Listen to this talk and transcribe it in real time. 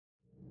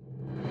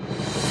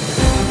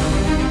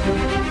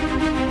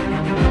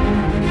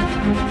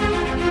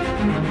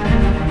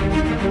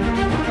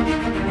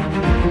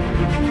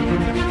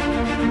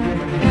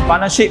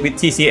partnership with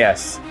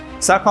TCS,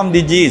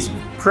 CelcomDigi is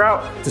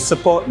proud to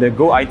support the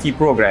goIT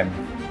program,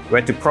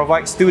 where to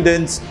provide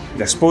students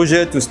with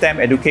exposure to STEM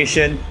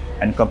education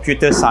and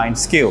computer science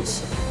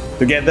skills.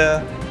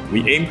 Together,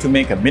 we aim to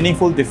make a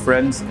meaningful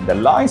difference in the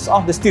lives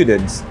of the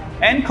students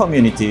and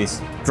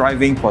communities,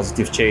 driving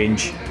positive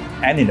change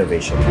and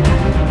innovation.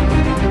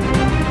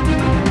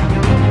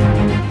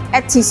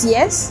 At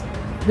TCS,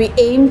 we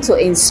aim to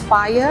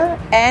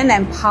inspire and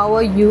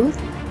empower youth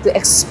to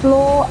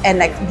explore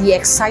the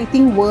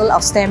exciting world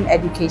of STEM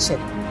education.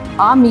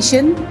 Our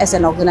mission as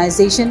an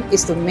organization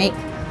is to make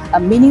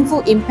a meaningful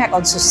impact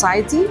on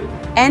society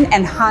and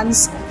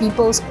enhance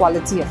people's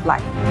quality of life.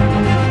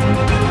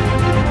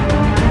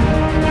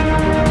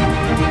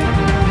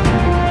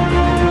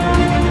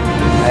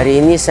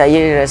 Hari ini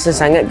saya rasa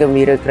sangat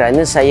gembira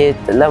kerana saya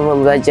telah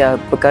belajar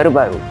perkara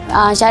baru.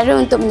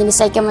 Cara untuk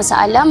menyelesaikan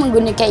masalah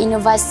menggunakan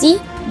inovasi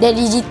dan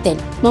digital.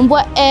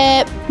 Membuat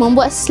app,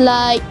 membuat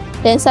slide,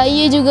 dan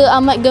saya juga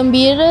amat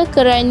gembira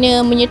kerana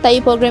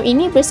menyertai program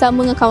ini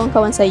bersama dengan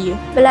kawan-kawan saya.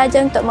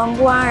 Belajar untuk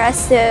membuang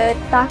rasa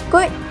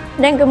takut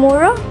dan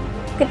gemuruh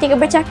ketika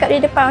bercakap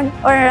di depan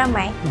orang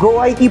ramai.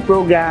 goIT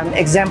program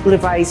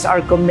exemplifies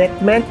our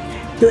commitment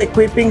to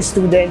equipping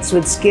students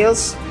with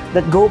skills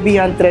that go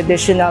beyond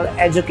traditional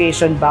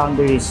education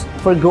boundaries.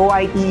 For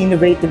goIT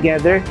Innovate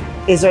Together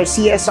is our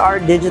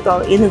CSR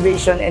Digital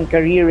Innovation and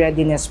Career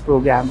Readiness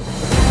Program.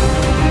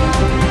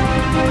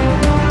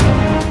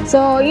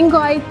 So in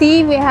goIT,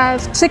 we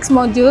have 6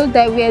 modules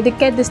that we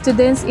educate the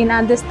students in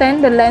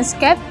understand the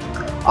landscape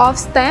of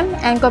STEM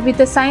and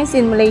computer science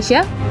in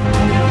Malaysia.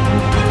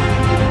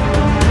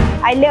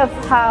 I love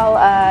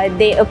how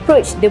they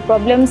approach the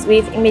problems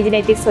with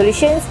imaginative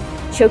solutions,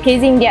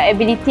 showcasing their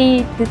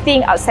ability to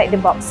think outside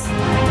the box.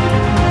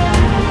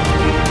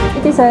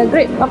 It is a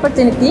great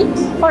opportunity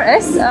for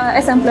us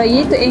as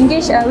employees to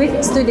engage with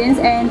students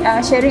and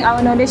sharing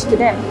our knowledge to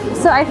them.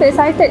 So I feel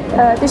excited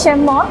to share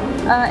more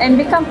and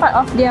become part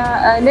of their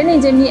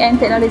learning journey and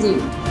technology.